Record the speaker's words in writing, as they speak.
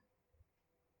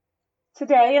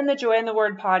Today in the Joy in the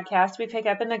Word podcast, we pick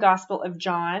up in the Gospel of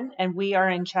John, and we are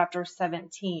in chapter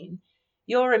 17.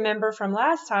 You'll remember from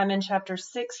last time in chapter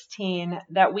 16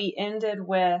 that we ended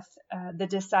with the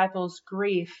disciples'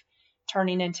 grief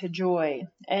turning into joy,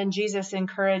 and Jesus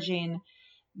encouraging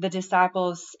the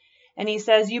disciples. And he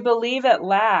says, "You believe at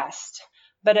last,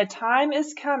 but a time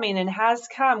is coming and has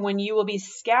come when you will be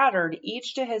scattered,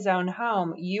 each to his own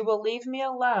home. You will leave me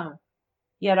alone.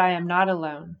 Yet I am not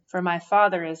alone, for my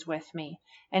Father is with me."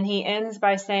 And he ends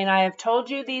by saying, "I have told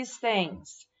you these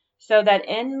things, so that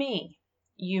in me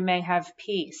you may have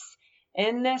peace.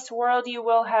 In this world you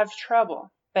will have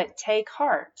trouble, but take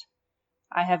heart.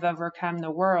 I have overcome the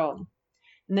world."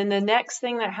 And then the next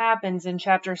thing that happens in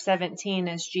chapter 17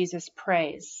 is Jesus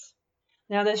prays.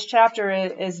 Now this chapter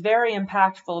is very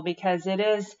impactful because it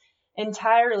is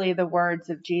entirely the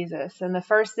words of Jesus. And the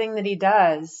first thing that he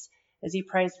does is he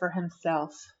prays for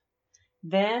himself.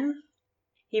 Then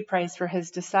he prays for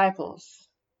his disciples.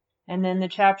 And then the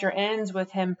chapter ends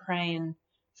with him praying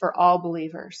for all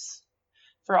believers,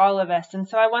 for all of us. And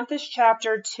so I want this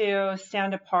chapter to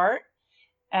stand apart,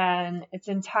 and it's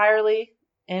entirely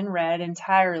in red,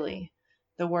 entirely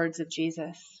the words of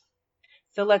Jesus.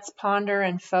 So let's ponder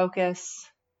and focus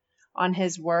on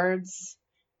his words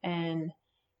and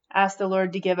ask the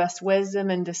Lord to give us wisdom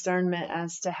and discernment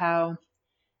as to how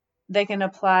they can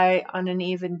apply on an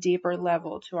even deeper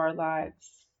level to our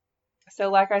lives. So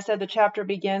like I said, the chapter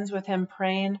begins with him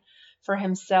praying for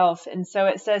himself. And so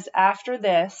it says, after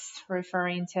this,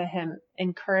 referring to him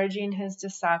encouraging his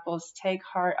disciples, "Take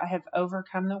heart, I have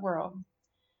overcome the world."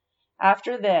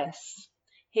 After this,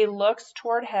 he looks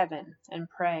toward heaven and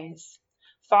prays,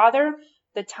 "Father,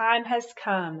 the time has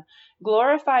come.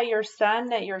 Glorify your Son,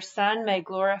 that your Son may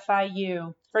glorify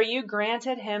you. For you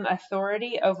granted him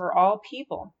authority over all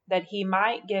people, that he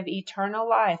might give eternal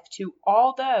life to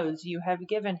all those you have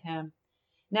given him.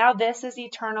 Now this is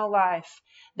eternal life,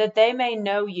 that they may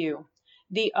know you,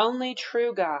 the only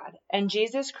true God, and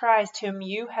Jesus Christ whom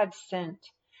you have sent.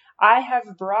 I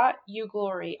have brought you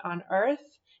glory on earth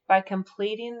by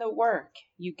completing the work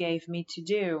you gave me to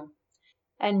do.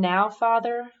 And now,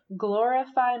 Father,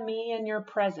 glorify me in your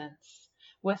presence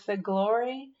with the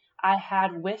glory I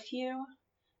had with you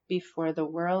before the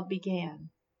world began."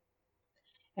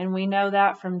 And we know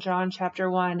that from John chapter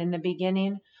 1. In the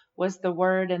beginning was the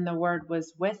Word, and the Word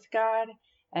was with God,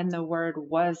 and the Word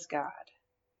was God.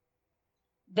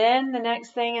 Then the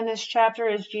next thing in this chapter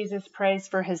is Jesus prays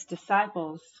for his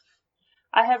disciples.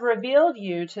 "I have revealed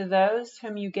you to those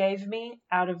whom you gave me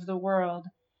out of the world.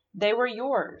 They were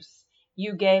yours.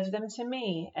 You gave them to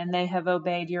me, and they have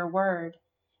obeyed your word.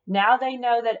 Now they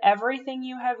know that everything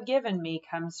you have given me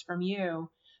comes from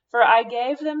you. For I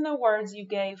gave them the words you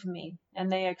gave me, and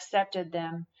they accepted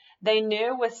them. They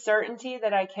knew with certainty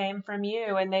that I came from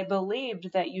you, and they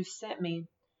believed that you sent me.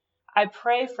 I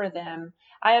pray for them.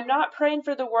 I am not praying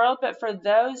for the world, but for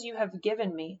those you have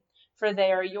given me, for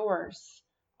they are yours.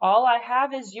 All I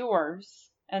have is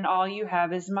yours, and all you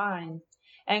have is mine.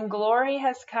 And glory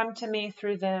has come to me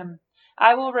through them.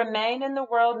 I will remain in the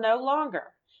world no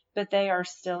longer, but they are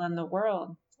still in the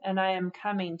world, and I am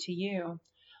coming to you.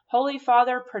 Holy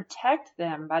Father, protect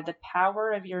them by the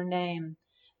power of your name,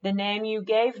 the name you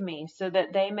gave me, so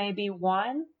that they may be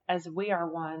one as we are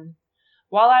one.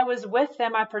 While I was with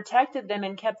them, I protected them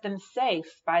and kept them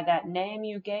safe by that name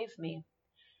you gave me.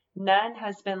 None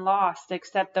has been lost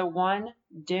except the one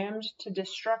doomed to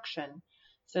destruction,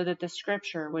 so that the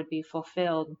scripture would be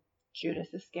fulfilled."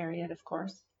 Judas Iscariot, of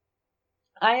course.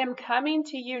 "I am coming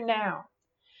to you now,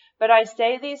 but I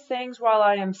say these things while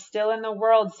I am still in the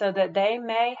world, so that they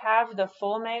may have the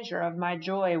full measure of my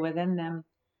joy within them.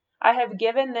 I have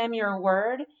given them your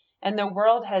word, and the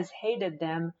world has hated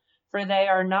them, for they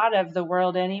are not of the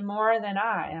world any more than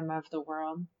I am of the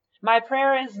world. My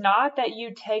prayer is not that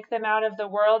you take them out of the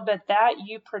world, but that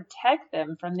you protect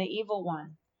them from the evil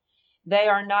one. They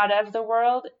are not of the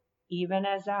world, even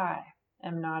as I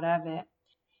am not of it.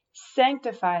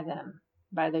 Sanctify them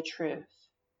by the truth.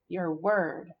 Your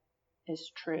word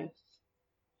is truth.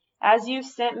 As you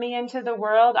sent me into the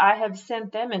world, I have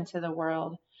sent them into the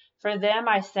world. For them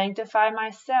I sanctify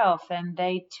myself, and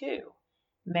they too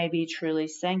may be truly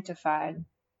sanctified."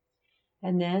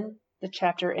 And then the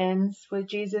chapter ends with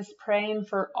Jesus praying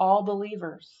for all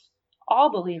believers,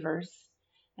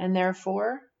 and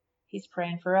therefore he's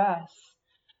praying for us.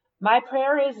 "My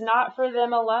prayer is not for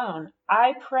them alone.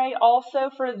 I pray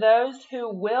also for those who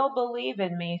will believe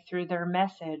in me through their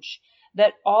message,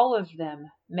 that all of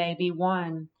them may be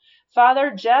one. Father,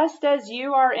 just as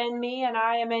you are in me and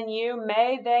I am in you,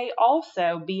 may they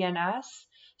also be in us,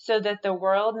 so that the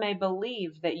world may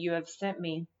believe that you have sent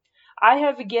me. I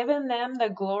have given them the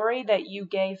glory that you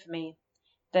gave me,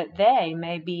 that they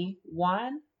may be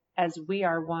one as we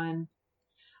are one.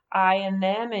 I and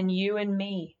them and you and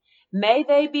me. May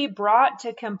they be brought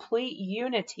to complete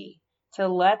unity to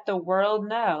let the world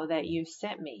know that you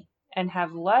sent me and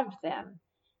have loved them,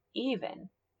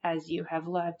 even as you have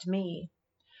loved me.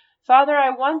 Father, I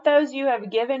want those you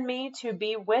have given me to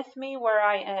be with me where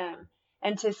I am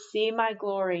and to see my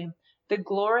glory, the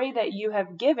glory that you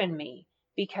have given me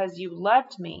because you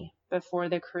loved me before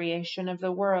the creation of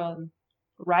the world.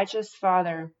 Righteous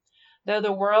Father, though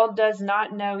the world does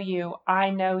not know you, I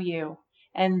know you,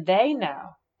 and they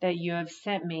know that you have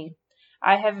sent me.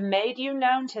 I have made you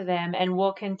known to them and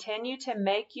will continue to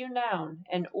make you known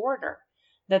in order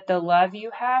that the love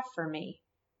you have for me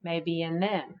may be in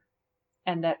them,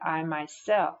 and that I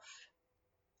myself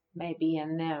may be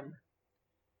in them.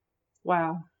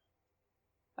 Wow.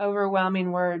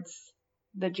 Overwhelming words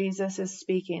that Jesus is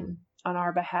speaking on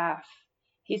our behalf.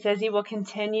 He says he will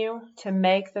continue to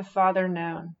make the Father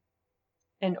known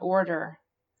in order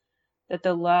that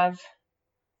the love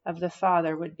of the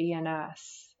Father would be in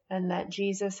us and that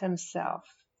Jesus himself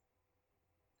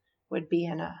would be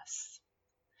in us.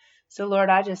 So Lord,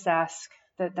 I just ask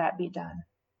that that be done.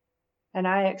 And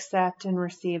I accept and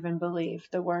receive and believe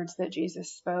the words that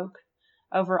Jesus spoke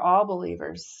over all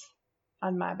believers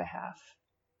on my behalf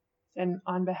and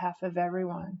on behalf of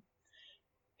everyone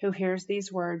who hears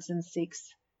these words and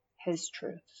seeks his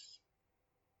truths.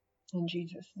 In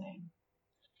Jesus' name.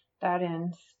 That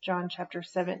ends John chapter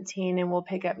 17, and we'll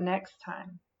pick up next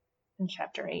time in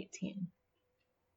chapter 18.